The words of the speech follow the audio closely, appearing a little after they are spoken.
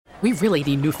We really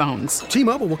need new phones.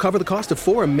 T-Mobile will cover the cost of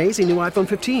 4 amazing new iPhone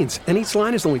 15s, and each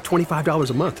line is only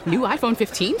 $25 a month. New iPhone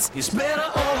 15s? It's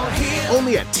better over here.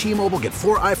 Only at T-Mobile, get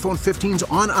 4 iPhone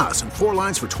 15s on us and 4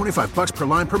 lines for $25 per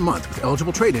line per month with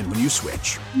eligible trade-in when you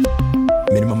switch.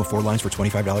 Minimum of 4 lines for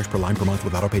 $25 per line per month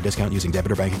with autopay discount using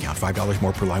debit or bank account. $5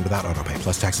 more per line without autopay,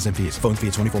 plus taxes and fees. Phone fee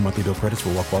at 24 monthly bill credits for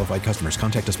well-qualified customers.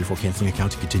 Contact us before canceling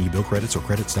account to continue bill credits or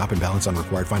credit stop and balance on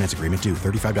required finance agreement due.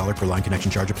 $35 per line connection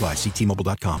charge applies. See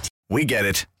T-Mobile.com. We get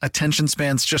it. Attention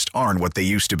spans just aren't what they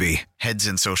used to be. Heads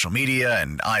in social media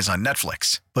and eyes on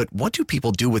Netflix. But what do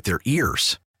people do with their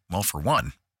ears? Well, for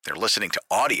one, they're listening to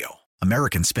audio.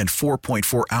 Americans spend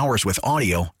 4.4 hours with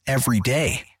audio every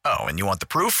day. Oh, and you want the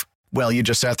proof? Well, you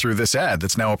just sat through this ad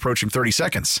that's now approaching 30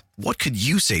 seconds. What could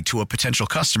you say to a potential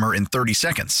customer in 30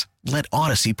 seconds? Let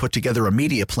Odyssey put together a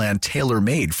media plan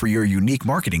tailor-made for your unique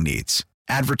marketing needs.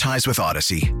 Advertise with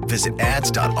Odyssey. Visit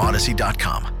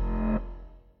ads.odyssey.com.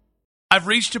 I've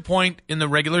reached a point in the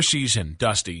regular season,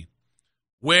 Dusty,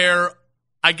 where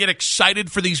I get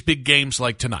excited for these big games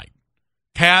like tonight.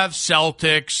 Cavs,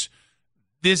 Celtics,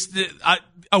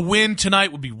 a win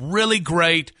tonight would be really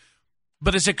great.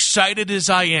 But as excited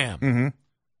as I am,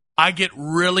 I get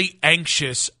really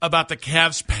anxious about the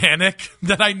Cavs panic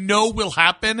that I know will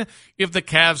happen if the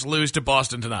Cavs lose to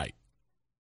Boston tonight.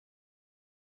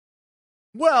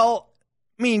 Well,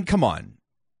 I mean, come on.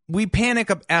 We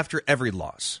panic up after every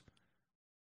loss.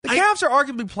 The Cavs are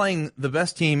arguably playing the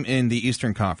best team in the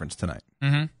Eastern Conference tonight.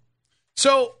 Mm-hmm.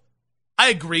 So I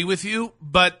agree with you,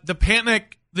 but the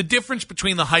panic, the difference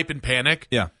between the hype and panic,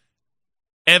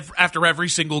 after every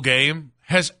single game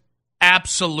has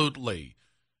absolutely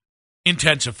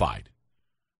intensified.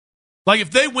 Like, if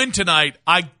they win tonight,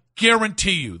 I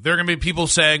guarantee you there are going to be people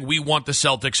saying we want the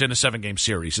Celtics in a 7-game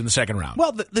series in the second round.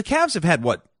 Well, the Cavs have had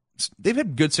they've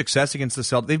had good success against the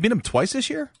Celtics. They've beat them twice this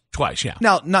year? Twice, yeah.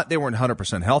 Now, they weren't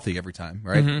 100% healthy every time,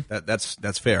 right? Mm-hmm.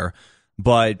 That's fair.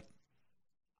 But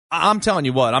I'm telling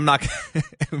you what, I'm not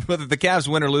whether the Cavs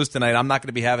win or lose tonight, I'm not going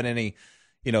to be having any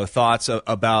thoughts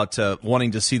about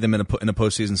wanting to see them in a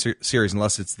postseason series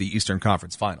unless it's the Eastern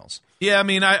Conference Finals. Yeah, I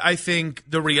mean, I think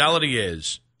the reality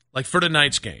is, like, for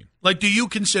tonight's game, like, do you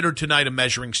consider tonight a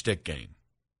measuring stick game?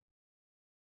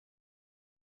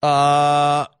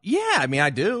 Yeah, I mean,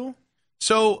 I do.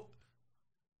 So,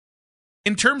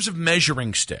 in terms of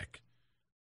measuring stick,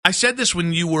 I said this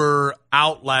when you were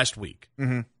out last week.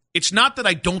 Mm-hmm. It's not that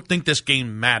I don't think this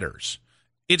game matters.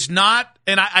 It's not,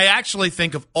 and I actually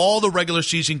think of all the regular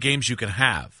season games you can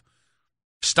have,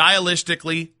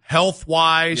 stylistically,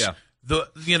 health-wise,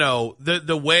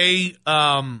 the way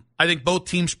I think both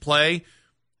teams play,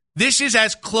 this is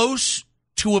as close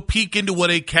to a peek into what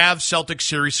a Cavs-Celtics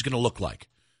series is going to look like.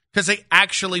 Because they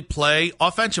actually play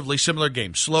offensively similar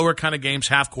games, slower kind of games,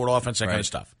 half-court offense, that kind of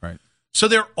stuff. Right. So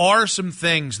there are some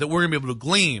things that we're going to be able to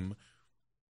glean,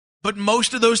 but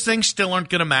most of those things still aren't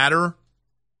going to matter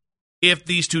if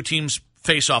these two teams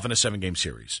face off in a 7-game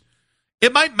series.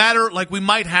 It might matter, like, we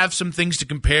might have some things to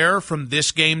compare from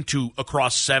this game to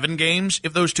across 7 games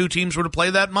if those two teams were to play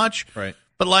that much. Right.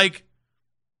 But, like,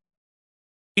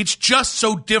 it's just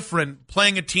so different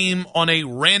playing a team on a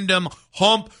random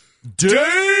hump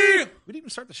day. We didn't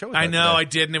even start the show with I that know, today. I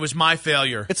did, and it was my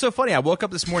failure. It's so funny. I woke up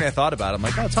this morning, I thought about it. I'm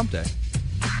like, oh, it's hump day.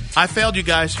 I failed you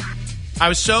guys. I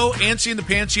was so antsy in the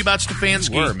pantsy about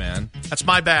Stefanski. You were, man. That's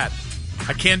my bad.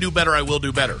 I can do better. I will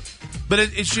do better. But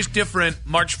it's just different.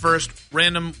 March 1st,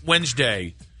 random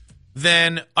Wednesday.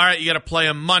 Then, all right, you got to play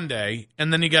them Monday,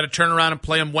 and then you got to turn around and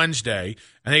play them Wednesday,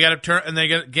 and they got to turn, and they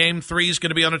got game 3 is going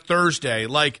to be on a Thursday.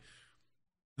 Like,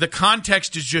 the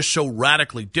context is just so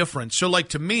radically different. So, like,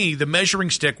 to me, the measuring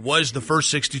stick was the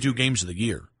first 62 games of the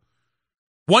year.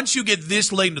 Once you get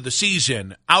this late into the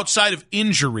season, outside of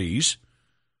injuries,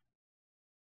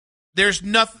 there's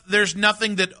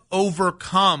nothing that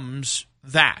overcomes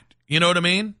that. You know what I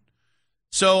mean?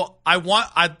 So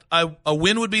a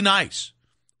win would be nice.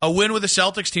 A win with the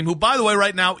Celtics team, who, by the way,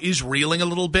 right now is reeling a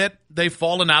little bit. They've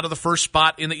fallen out of the first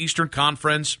spot in the Eastern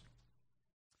Conference.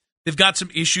 They've got some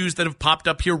issues that have popped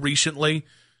up here recently.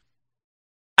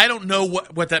 I don't know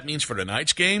what that means for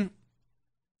tonight's game,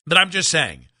 but I'm just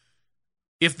saying,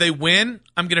 if they win,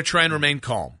 I'm going to try and remain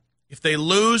calm. If they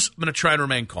lose, I'm going to try and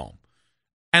remain calm.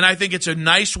 And I think it's a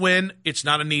nice win. It's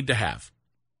not a need to have.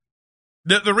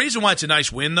 The reason why it's a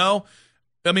nice win, though,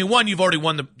 I mean, one, you've already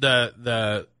won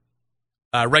the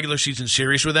regular season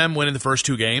series with them, winning the first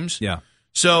 2 games. Yeah.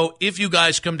 So if you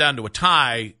guys come down to a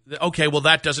tie, okay, well,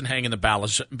 that doesn't hang in the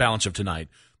balance of tonight.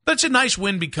 But it's a nice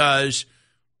win because,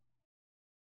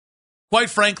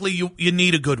 quite frankly, you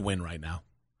need a good win right now.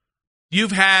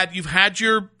 You've had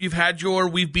your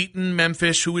we've beaten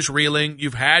Memphis, who is reeling.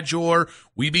 You've had your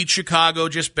we beat Chicago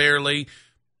just barely.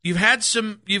 You've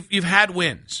had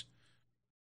wins,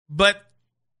 but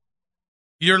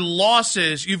your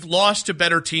losses, you've lost to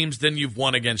better teams than you've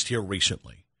won against here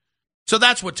recently. So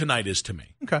that's what tonight is to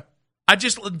me. Okay. I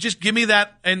just give me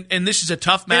that, and this is a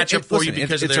tough matchup for you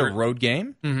because it's a road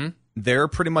game. Mm-hmm. They're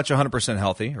pretty much 100%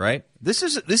 healthy, right? This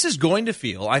is going to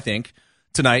feel, I think,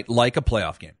 tonight like a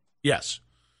playoff game. Yes,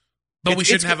 but we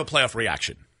shouldn't have a playoff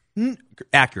reaction.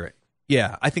 Accurate.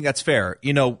 Yeah, I think that's fair.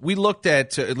 You know, we looked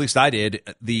at least I did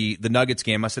the Nuggets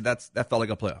game. I said that felt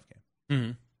like a playoff game.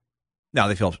 Mm-hmm. Now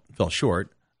they fell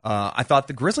short. I thought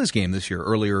the Grizzlies game this year,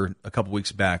 earlier a couple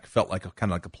weeks back, felt like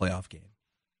kind of like a playoff game.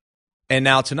 And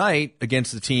now tonight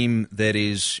against the team that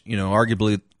is,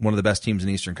 arguably one of the best teams in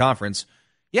the Eastern Conference,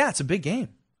 yeah, it's a big game,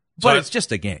 but it's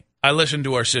just a game. I listened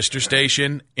to our sister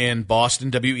station in Boston,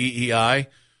 WEEI.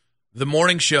 The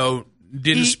morning show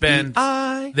didn't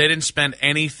spend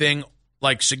anything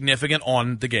like significant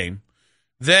on the game.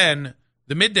 Then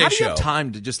the midday show. How do you have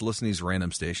time to just listen to these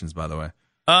random stations, by the way?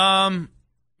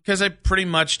 Because I pretty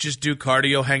much just do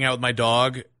cardio, hang out with my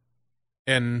dog,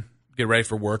 and get ready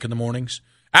for work in the mornings.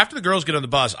 After the girls get on the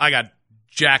bus, I got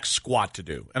jack squat to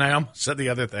do. And I almost said the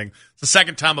other thing. It's the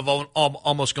second time I've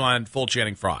almost gone full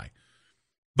Channing Frye.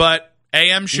 But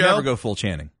AM show. You never go full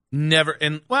Channing. Never.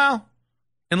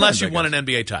 Unless you won an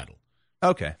NBA title.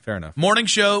 Okay, fair enough. Morning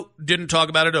show, didn't talk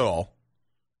about it at all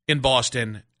in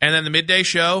Boston. And then the midday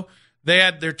show, they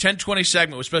had their 10-20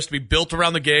 segment was supposed to be built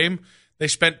around the game. They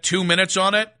spent 2 minutes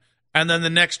on it. And then the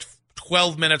next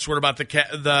 12 minutes were about the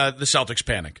Celtics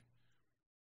panic.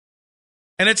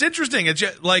 And it's interesting. It's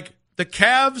just, like the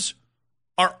Cavs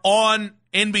are on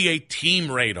NBA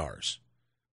team radars.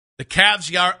 The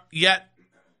Cavs yet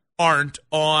aren't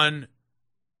on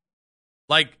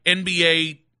like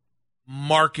NBA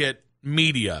market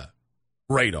media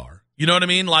radar. You know what I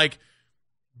mean? Like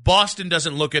Boston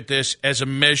doesn't look at this as a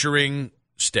measuring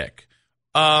stick.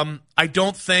 I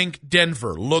don't think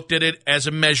Denver looked at it as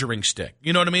a measuring stick.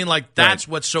 You know what I mean? Like that's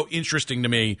what's so interesting to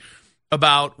me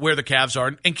about where the Cavs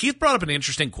are. And Keith brought up an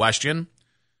interesting question.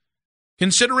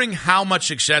 Considering how much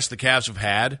success the Cavs have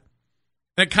had,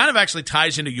 and it kind of actually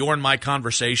ties into your and my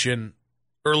conversation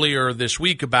earlier this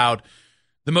week about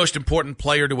the most important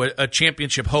player to a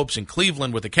championship hopes in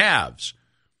Cleveland with the Cavs.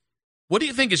 What do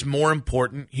you think is more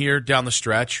important here down the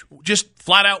stretch? Just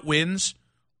flat-out wins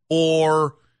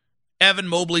or Evan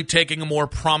Mobley taking a more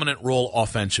prominent role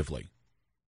offensively?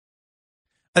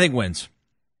 I think wins.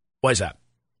 Why is that?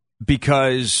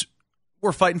 Because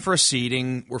we're fighting for a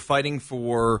seeding. We're fighting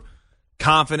for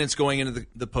confidence going into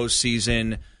the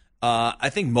postseason. I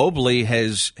think Mobley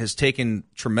has taken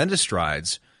tremendous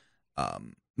strides.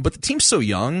 But the team's so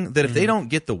young that if they don't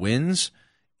get the wins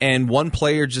and one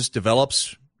player just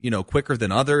develops, quicker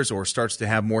than others or starts to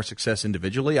have more success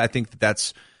individually, I think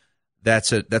that's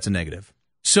a negative.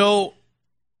 So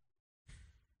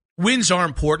wins are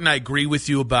important. I agree with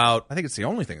you about. I think it's the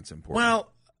only thing that's important.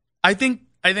 Well, I think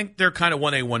they're kind of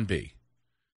 1A, 1B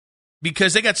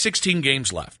because they got 16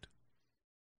 games left.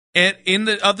 And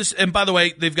and by the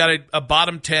way, they've got a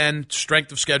bottom 10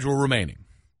 strength of schedule remaining.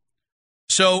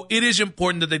 So it is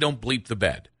important that they don't bleep the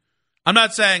bed. I'm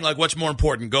not saying like what's more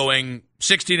important, going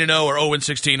 16-0 or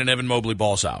 0-16 and Evan Mobley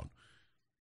balls out.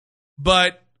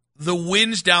 But the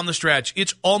wins down the stretch,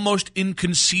 it's almost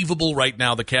inconceivable right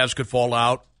now the Cavs could fall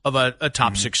out of a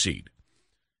top 6 seed.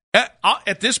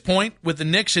 At this point, with the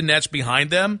Knicks and Nets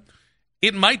behind them,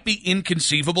 it might be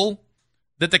inconceivable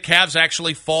that the Cavs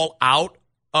actually fall out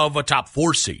of a top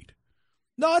 4 seed.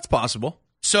 No, it's possible.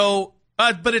 So,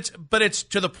 but it's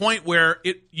to the point where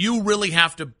you really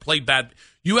have to play bad.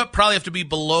 You probably have to be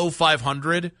below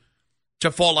 500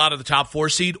 to fall out of the top 4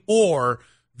 seed, or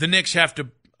the Knicks have to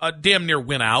damn near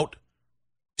win out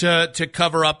to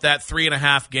cover up that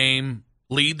 3.5 game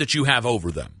lead that you have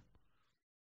over them.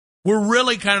 We're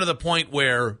really kind of the point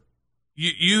where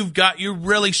you're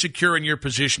really secure in your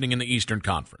positioning in the Eastern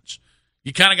Conference.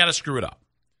 You kind of got to screw it up.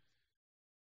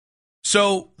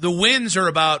 So the wins are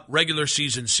about regular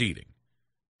season seeding.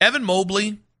 Evan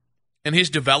Mobley and his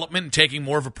development and taking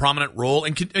more of a prominent role,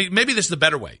 and maybe this is the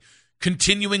better way,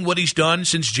 continuing what he's done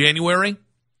since January,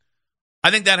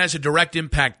 I think that has a direct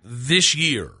impact this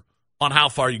year on how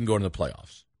far you can go into the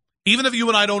playoffs. Even if you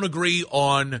and I don't agree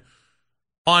on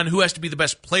who has to be the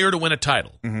best player to win a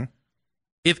title,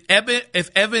 if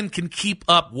Evan can keep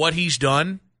up what he's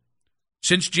done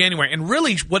since January, and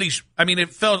really it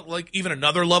felt like even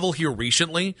another level here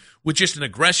recently with just an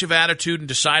aggressive attitude and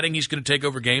deciding he's going to take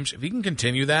over games. If he can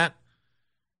continue that,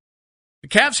 The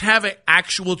Cavs have an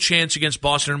actual chance against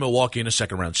Boston or Milwaukee in a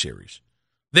second-round series.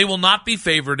 They will not be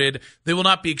favorited. They will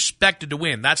not be expected to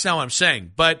win. That's not what I'm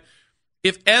saying. But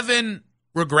if Evan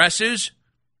regresses,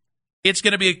 it's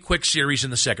going to be a quick series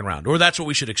in the second round, or that's what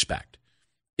we should expect.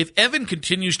 If Evan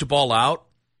continues to ball out,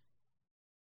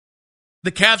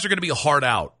 the Cavs are going to be a hard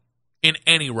out in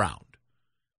any round.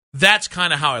 That's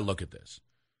kind of how I look at this.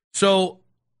 So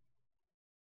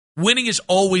winning is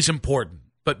always important.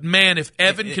 But, man, if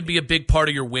Evan can be a big part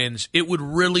of your wins, it would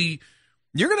really...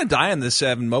 You're going to die on this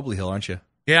Evan Mobley hill, aren't you?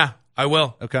 Yeah, I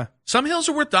will. Okay. Some hills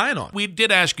are worth dying on. We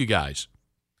did ask you guys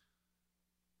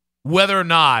whether or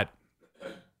not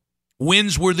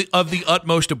wins were of the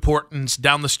utmost importance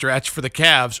down the stretch for the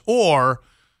Cavs, or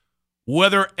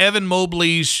whether Evan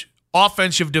Mobley's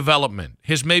offensive development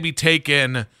has maybe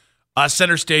taken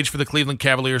center stage for the Cleveland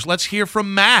Cavaliers. Let's hear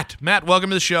from Matt. Matt, welcome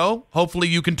to the show. Hopefully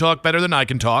you can talk better than I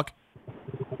can talk.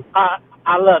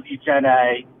 I love you, Jen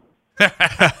A.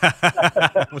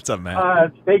 What's up,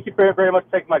 Matt? Thank you very, very much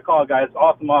for taking my call, guys.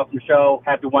 Awesome show.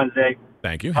 Happy Wednesday.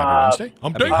 Thank you. Happy Wednesday.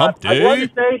 Hump day. Hump day. I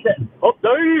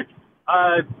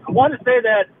want to say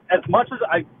that as much as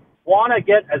I want to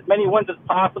get as many wins as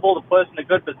possible to put us in a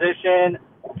good position,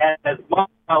 and as much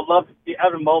as I would love to see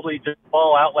Evan Mobley just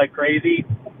ball out like crazy,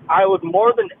 I would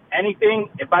more than anything,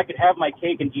 if I could have my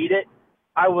cake and eat it,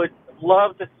 I would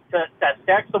love to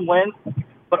stack some wins,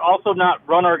 but also not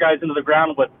run our guys into the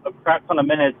ground with a crap ton of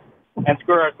minutes and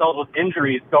screw ourselves with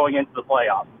injuries going into the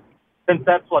playoffs, since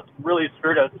that's what's really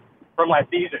screwed us from last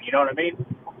season. You know what I mean?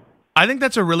 I think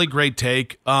that's a really great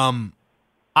take.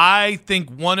 I think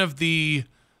one of the,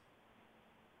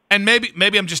 and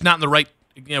maybe I'm just not in the right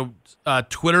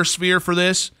Twitter sphere for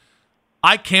this.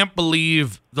 I can't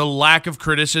believe the lack of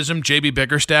criticism JB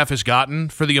Bickerstaff has gotten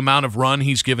for the amount of run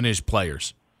he's given his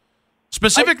players,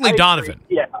 specifically Donovan.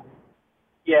 Agree.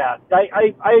 Yeah,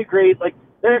 I agree. Like,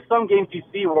 there are some games you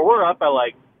see where we're up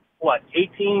by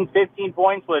 18, 15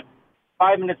 points with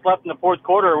 5 minutes left in the fourth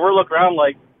quarter. We're looking around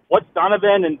like, what's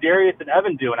Donovan and Darius and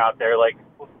Evan doing out there? Like,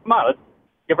 come on, let's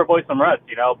give our boys some rest,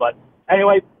 But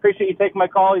anyway, appreciate you taking my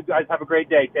call. You guys have a great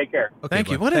day. Take care. Okay,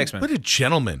 thank you. What a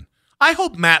gentleman. I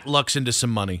hope Matt lucks into some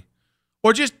money.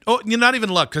 Or just, not even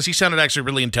luck, because he sounded actually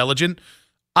really intelligent.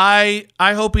 I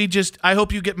hope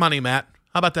you get money, Matt.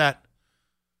 How about that?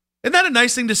 Isn't that a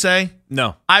nice thing to say?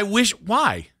 No.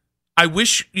 Why? I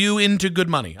wish you into good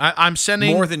money. I'm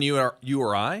sending... More than you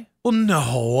or I? Well,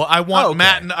 no. I want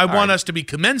Matt and I want us to be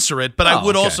commensurate, but I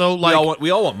would also like...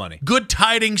 We all want money. Good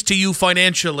tidings to you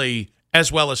financially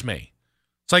as well as me.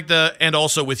 It's like and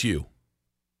also with you.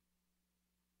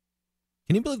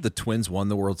 Can you believe the Twins won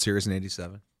the World Series in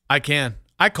 87? I can.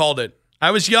 I called it.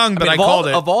 I was young, but I called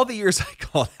it. Of all the years I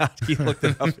called out, he looked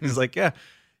it up and he's like, yeah,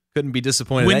 couldn't be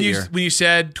disappointed that year. When you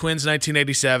said Twins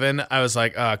 1987, I was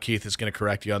like, Keith is going to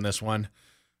correct you on this one.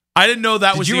 I didn't know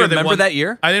that was the year they won. Did you remember that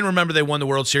year? I didn't remember they won the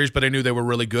World Series, but I knew they were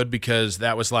really good because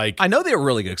that was like... I know they were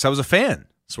really good because I was a fan,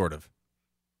 sort of.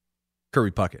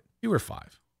 Kirby Puckett. You were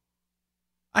 5.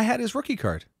 I had his rookie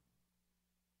card.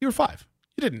 You were 5.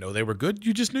 You didn't know they were good.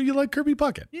 You just knew you liked Kirby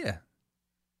Puckett. Yeah.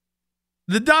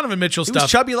 The Donovan Mitchell stuff. He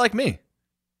was chubby like me.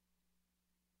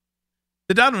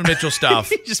 The Donovan Mitchell stuff.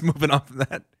 Just moving on from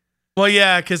that. Well,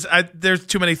 yeah, because there's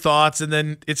too many thoughts, and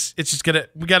then it's just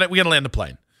we gotta land the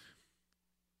plane.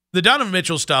 The Donovan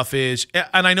Mitchell stuff is,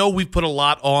 and I know we've put a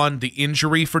lot on the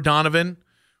injury for Donovan.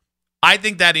 I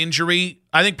think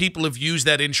people have used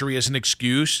that injury as an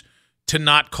excuse to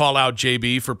not call out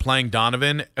JB for playing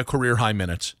Donovan a career high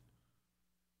minutes.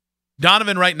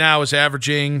 Donovan right now is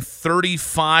averaging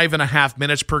 35.5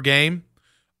 minutes per game.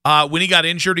 When he got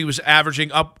injured, he was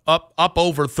averaging up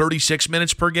over 36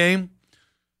 minutes per game.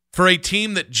 For a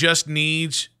team that just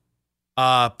needs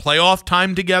playoff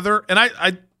time together, and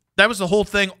I that was the whole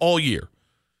thing all year.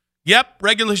 Yep,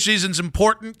 regular season's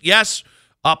important. Yes,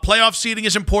 playoff seeding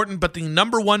is important, but the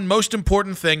number one most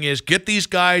important thing is get these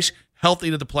guys healthy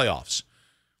to the playoffs.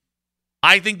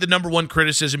 I think the number one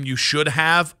criticism you should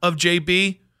have of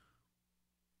JB,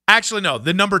 actually no,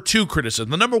 the number two criticism.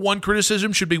 The number one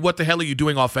criticism should be what the hell are you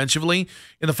doing offensively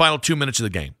in the final 2 minutes of the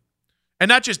game? And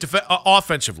not just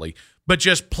offensively, but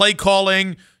just play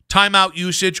calling, timeout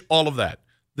usage, all of that.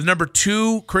 The number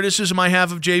two criticism I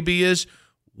have of JB is,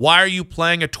 why are you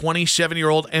playing a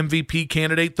 27-year-old MVP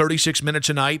candidate 36 minutes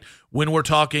a night when we're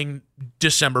talking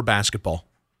December basketball?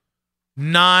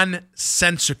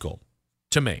 Nonsensical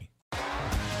to me.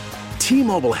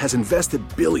 T-Mobile has invested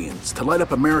billions to light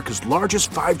up America's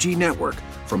largest 5G network,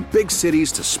 from big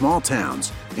cities to small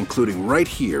towns, including right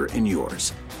here in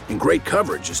yours. And great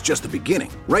coverage is just the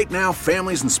beginning. Right now,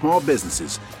 families and small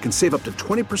businesses can save up to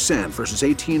 20% versus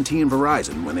AT&T and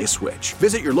Verizon when they switch.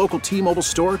 Visit your local T-Mobile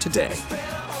store today.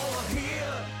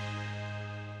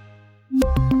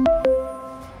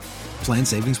 Plan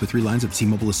savings with 3 lines of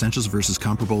T-Mobile Essentials versus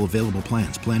comparable available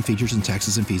plans. Plan features and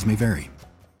taxes and fees may vary.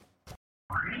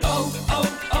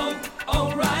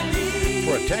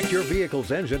 Protect your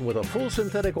vehicle's engine with a full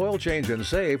synthetic oil change and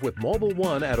save with Mobil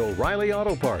 1 at O'Reilly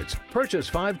Auto Parts. Purchase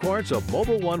 5 quarts of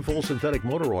Mobil 1 full synthetic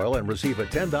motor oil and receive a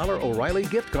 $10 O'Reilly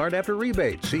gift card after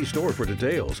rebate. See store for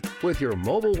details. With your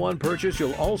Mobil 1 purchase,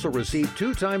 you'll also receive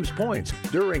 2 times points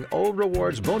during O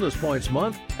Rewards Bonus Points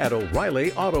Month at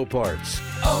O'Reilly Auto Parts.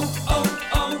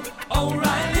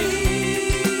 O'Reilly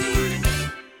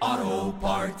Auto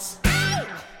Parts.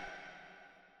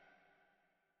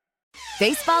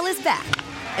 Baseball is back,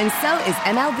 and so is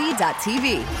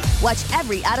MLB.tv. Watch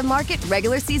every out-of-market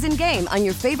regular season game on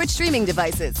your favorite streaming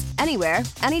devices, anywhere,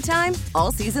 anytime,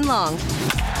 all season long.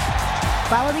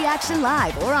 Follow the action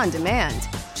live or on demand.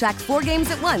 Track 4 games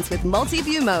at once with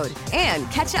multi-view mode and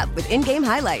catch up with in-game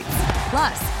highlights.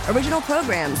 Plus, original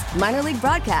programs, minor league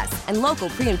broadcasts, and local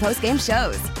pre- and post-game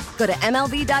shows. Go to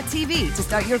MLB.tv to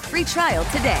start your free trial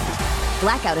today.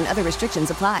 Blackout and other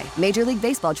restrictions apply. Major League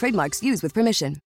Baseball trademarks used with permission.